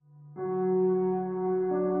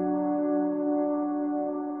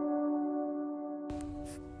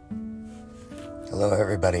Hello,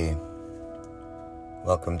 everybody.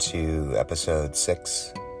 Welcome to episode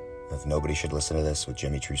 6 of Nobody Should Listen to This with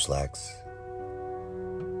Jimmy True Slacks.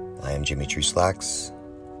 I am Jimmy True Slacks.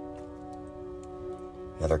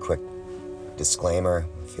 Another quick disclaimer.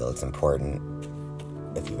 I feel it's important,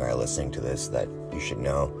 if you are listening to this, that you should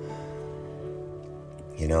know.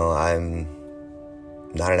 I'm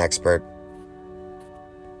not an expert.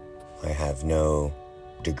 I have no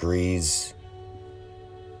degrees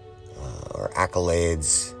or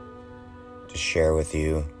accolades to share with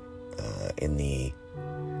you in the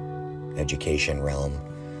education realm.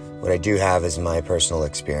 What I do have is my personal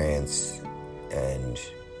experience and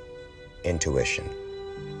intuition,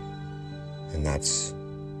 and that's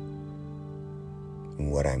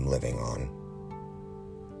what I'm living on.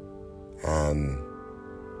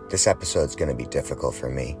 This episode's going to be difficult for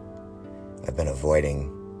me. I've been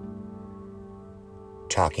avoiding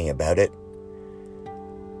talking about it,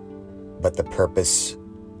 but the purpose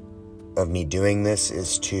of me doing this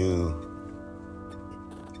is to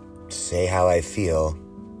say how I feel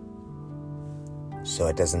so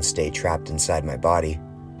it doesn't stay trapped inside my body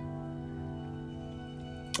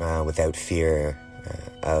without fear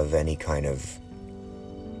of any kind of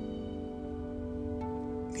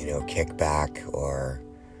kickback or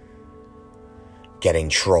getting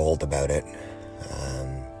trolled about it,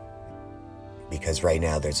 because right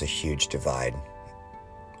now there's a huge divide,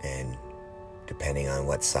 and depending on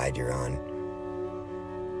what side you're on,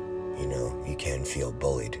 you can feel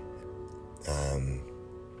bullied.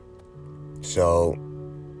 So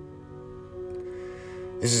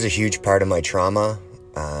this is a huge part of my trauma.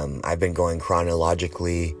 I've been going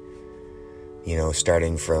chronologically,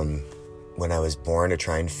 starting from when I was born, to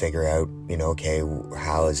try and figure out, okay,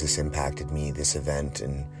 how has this impacted me, this event,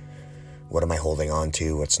 and what am I holding on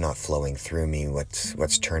to? What's not flowing through me?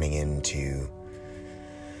 What's turning into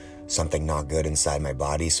something not good inside my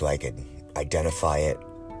body, so I could identify it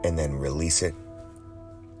and then release it.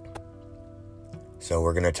 So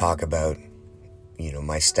we're going to talk about,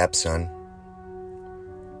 my stepson,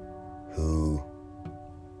 who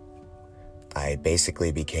I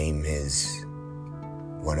basically became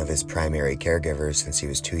one of his primary caregivers since he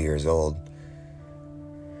was 2 years old.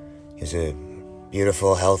 He's a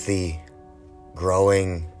beautiful, healthy,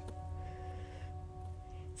 growing,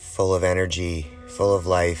 full of energy, full of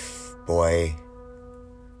life boy,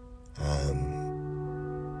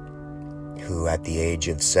 who at the age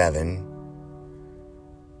of 7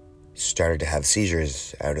 started to have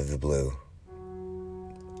seizures out of the blue.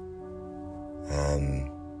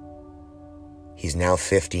 He's now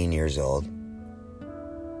 15 years old,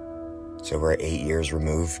 so we're 8 years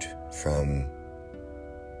removed from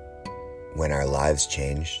when our lives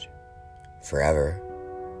changed forever.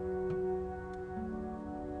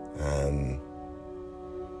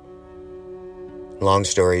 Long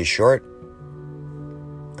story short,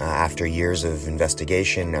 after years of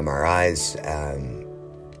investigation, MRIs,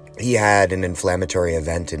 he had an inflammatory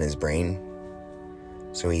event in his brain.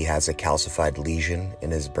 So he has a calcified lesion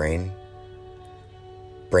in his brain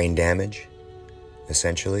damage,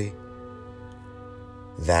 essentially,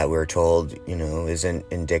 that we're told, isn't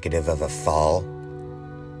indicative of a fall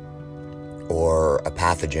or a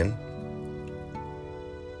pathogen.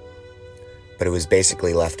 But it was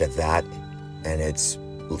basically left at that, and it's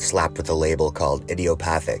slapped with a label called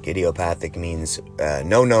idiopathic. Idiopathic means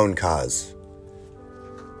no known cause.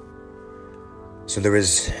 So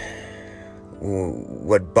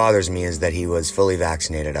what bothers me is that he was fully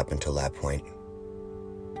vaccinated up until that point.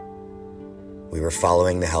 We were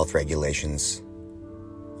following the health regulations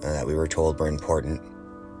that we were told were important.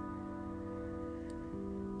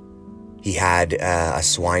 He had a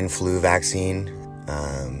swine flu vaccine,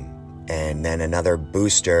 and then another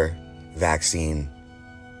booster vaccine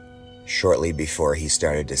shortly before he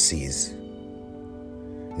started to seize.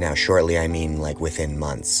 Now, shortly, I mean like within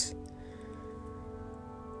months.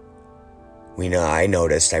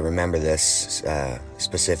 I remember this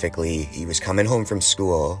specifically. He was coming home from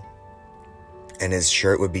school, and his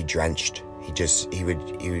shirt would be drenched. He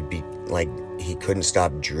would be like, he couldn't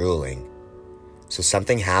stop drooling. So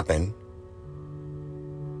something happened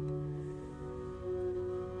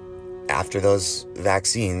after those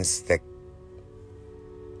vaccines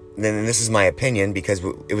then this is my opinion, because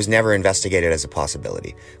it was never investigated as a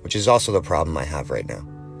possibility, which is also the problem I have right now.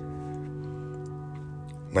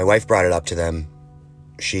 My wife brought it up to them.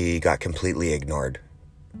 She got completely ignored.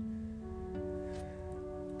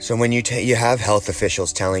 So when you have health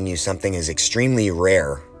officials telling you something is extremely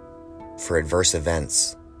rare for adverse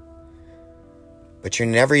events, but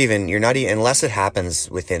unless it happens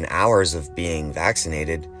within hours of being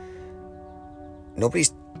vaccinated,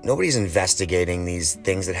 nobody's Nobody's investigating these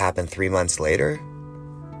things that happen 3 months later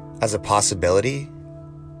as a possibility.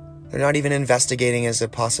 They're not even investigating as a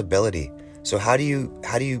possibility. So how do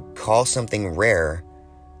you call something rare?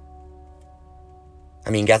 I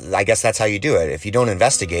mean, I guess that's how you do it. If you don't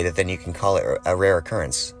investigate it, then you can call it a rare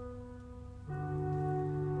occurrence.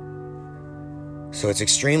 So it's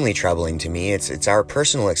extremely troubling to me. It's our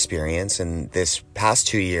personal experience, and this past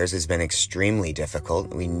 2 years has been extremely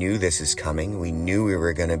difficult. We knew this is coming. We knew we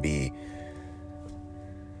were going to be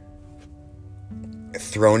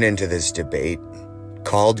thrown into this debate,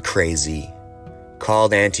 called crazy,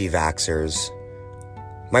 called anti-vaxxers.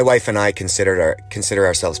 My wife and I consider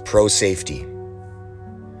ourselves pro-safety.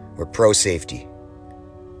 We're pro-safety.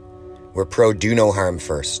 We're pro-do no harm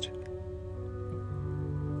first.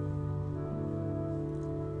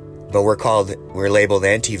 But we're labeled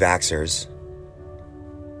anti-vaxxers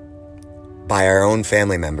by our own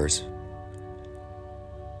family members.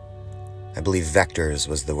 I believe vectors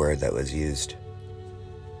was the word that was used.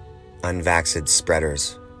 Unvaxxed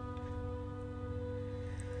spreaders.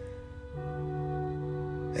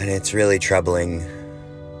 And it's really troubling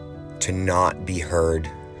to not be heard,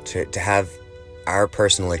 to have our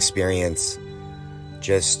personal experience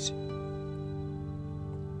just,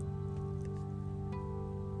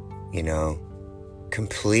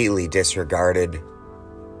 completely disregarded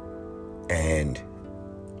and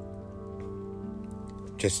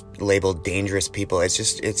just labeled dangerous people.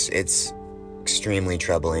 It's extremely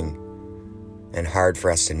troubling and hard for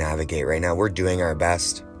us to navigate right now. We're doing our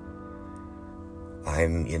best.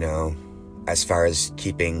 I'm, as far as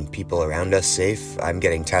keeping people around us safe, I'm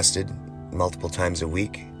getting tested multiple times a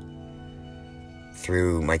week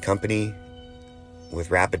through my company with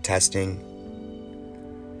rapid testing.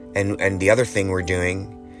 And the other thing we're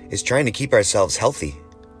doing is trying to keep ourselves healthy.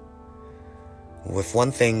 With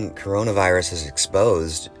one thing coronavirus has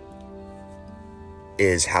exposed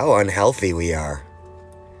is how unhealthy we are.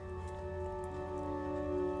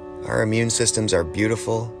 Our immune systems are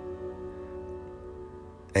beautiful,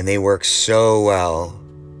 and they work so well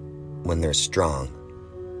when they're strong.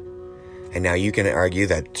 And now you can argue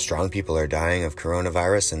that strong people are dying of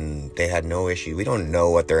coronavirus and they had no issue. We don't know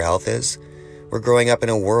what their health is. We're growing up in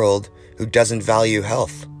a world who doesn't value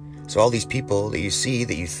health. So all these people that you see,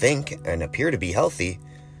 that you think and appear to be healthy,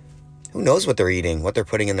 who knows what they're eating, what they're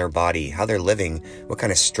putting in their body, how they're living, what kind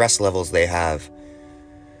of stress levels they have.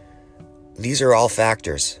 These are all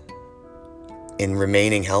factors in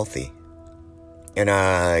remaining healthy. And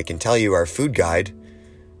I can tell you our food guide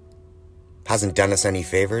hasn't done us any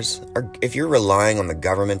favors. If you're relying on the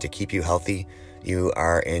government to keep you healthy, you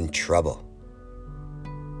are in trouble.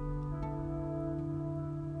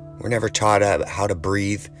 We're never taught how to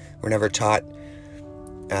breathe. We're never taught,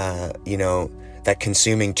 that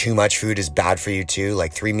consuming too much food is bad for you too.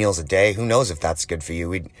 Like 3 meals a day. Who knows if that's good for you?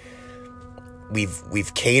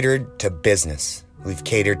 We've catered to business. We've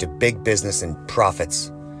catered to big business and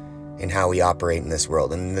profits in how we operate in this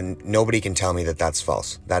world. And then nobody can tell me that that's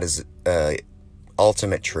false. That is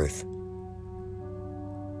ultimate truth.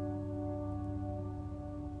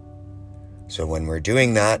 So when we're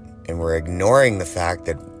doing that and we're ignoring the fact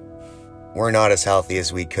that we're not as healthy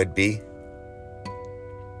as we could be,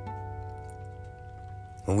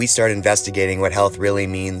 when we start investigating what health really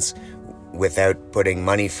means without putting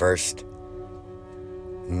money first,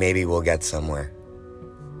 maybe we'll get somewhere.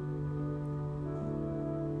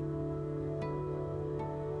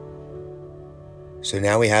 So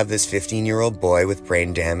now we have this 15-year-old boy with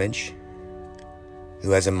brain damage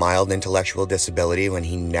who has a mild intellectual disability when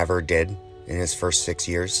he never did in his first 6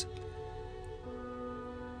 years,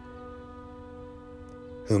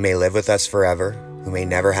 who may live with us forever, who may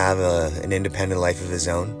never have an independent life of his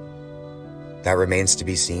own. That remains to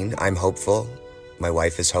be seen. I'm hopeful. My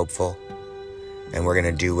wife is hopeful. And we're going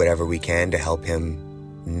to do whatever we can to help him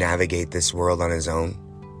navigate this world on his own.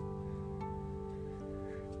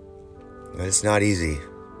 But it's not easy.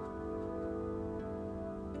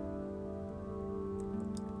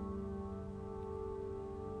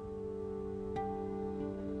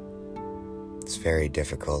 It's very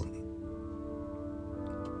difficult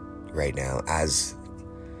right now as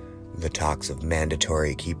the talks of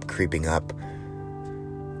mandatory keep creeping up.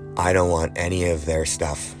 I don't want any of their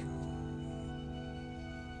stuff.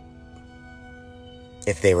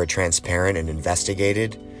 If they were transparent and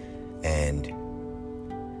investigated and,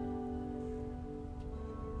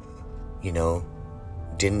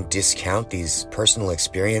 didn't discount these personal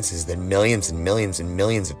experiences that millions and millions and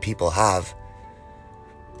millions of people have,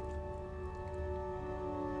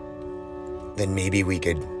 then maybe we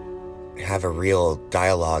could have a real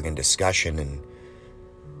dialogue and discussion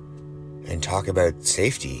and talk about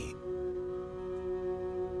safety.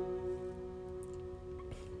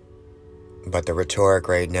 But the rhetoric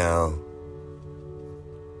right now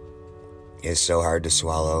is so hard to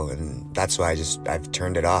swallow, and that's why I've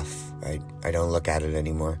turned it off. I don't look at it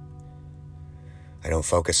anymore. I don't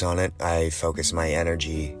focus on it. I focus my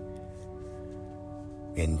energy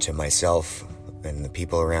into myself and the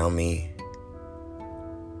people around me,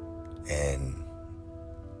 and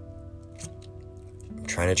I'm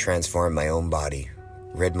trying to transform my own body,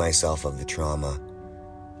 rid myself of the trauma,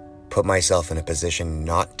 put myself in a position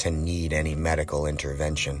not to need any medical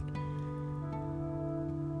intervention,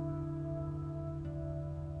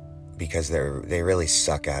 because they really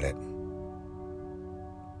suck at it.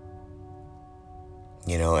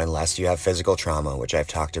 You know, unless you have physical trauma, which I've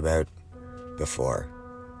talked about before.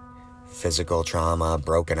 Physical trauma,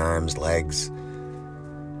 broken arms, legs.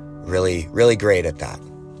 Really, really great at that.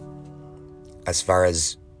 As far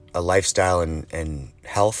as a lifestyle and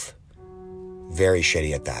health, very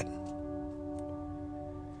shitty at that.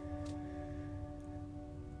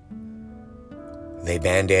 They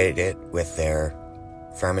band-aid it with their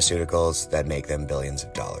pharmaceuticals that make them billions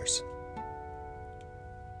of dollars.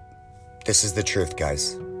 This is the truth,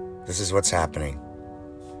 guys. This is what's happening.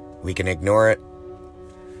 We can ignore it,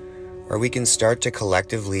 or we can start to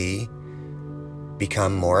collectively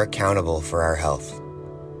become more accountable for our health.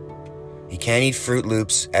 You can't eat Fruit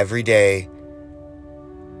Loops every day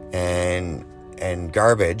and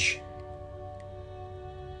garbage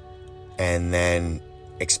and then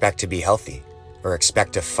expect to be healthy or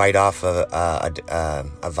expect to fight off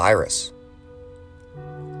a virus.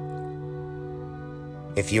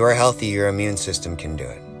 If you are healthy, your immune system can do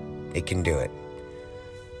it. It can do it.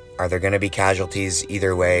 Are there going to be casualties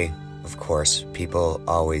either way? Of course, people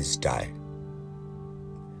always die.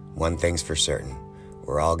 One thing's for certain,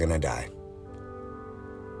 we're all going to die.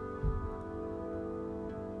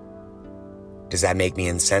 Does that make me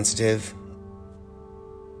insensitive?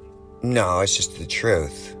 No, it's just the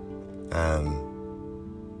truth.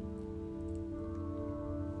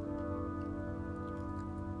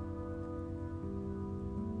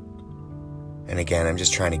 And again, I'm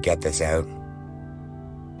just trying to get this out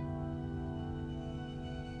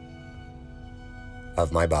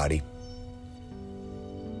of my body.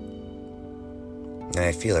 And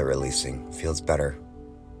I feel it releasing. It feels better.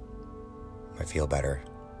 I feel better.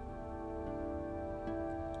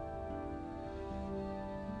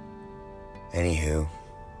 Anywho,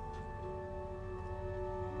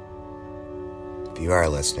 if you are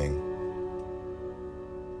listening,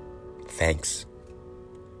 thanks.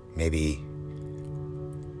 Maybe,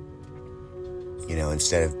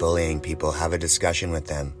 instead of bullying people, have a discussion with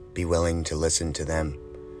them. Be willing to listen to them.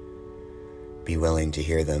 Be willing to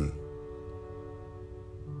hear them.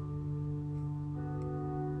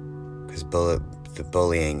 Because the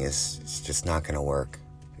bullying is just not going to work.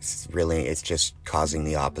 It's just causing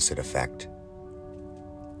the opposite effect.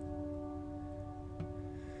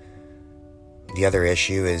 The other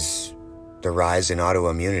issue is the rise in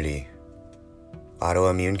autoimmunity.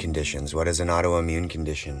 Autoimmune conditions. What is an autoimmune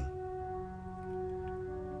condition?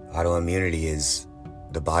 Autoimmunity is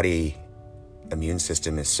the body immune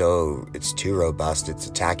system it's too robust, it's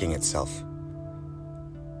attacking itself.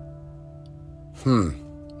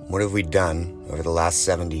 What have we done over the last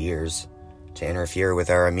 70 years to interfere with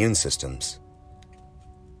our immune systems?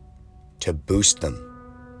 To boost them?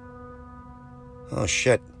 Oh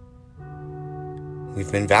shit.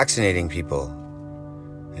 We've been vaccinating people.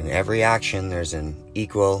 In every action, there's an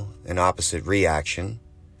equal and opposite reaction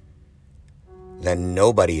that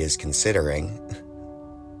nobody is considering.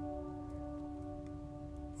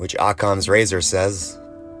 Which Occam's razor says,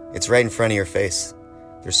 it's right in front of your face.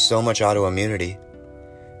 There's so much autoimmunity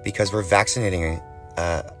because we're vaccinating,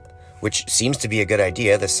 which seems to be a good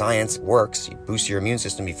idea. The science works. You boost your immune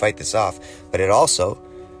system, you fight this off. But it also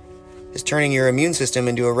is turning your immune system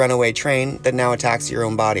into a runaway train that now attacks your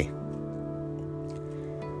own body.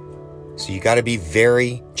 So you got to be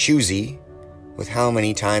very choosy with how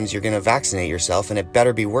many times you're going to vaccinate yourself, and it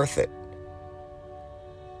better be worth it.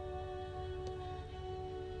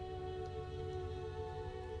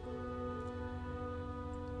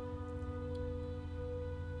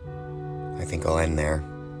 I think I'll end there.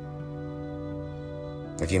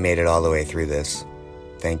 If you made it all the way through this,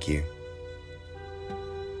 thank you.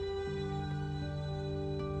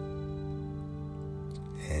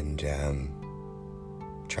 And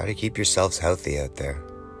try to keep yourselves healthy out there.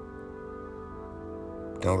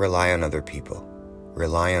 Don't rely on other people.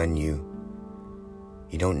 Rely on you.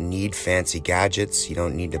 You don't need fancy gadgets. You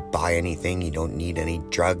don't need to buy anything. You don't need any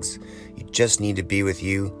drugs. You just need to be with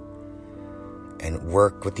you and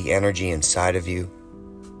work with the energy inside of you.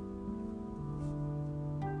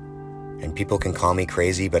 And people can call me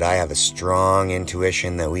crazy, but I have a strong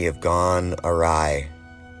intuition that we have gone awry.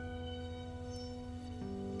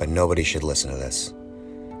 But nobody should listen to this.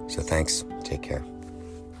 So thanks. Take care.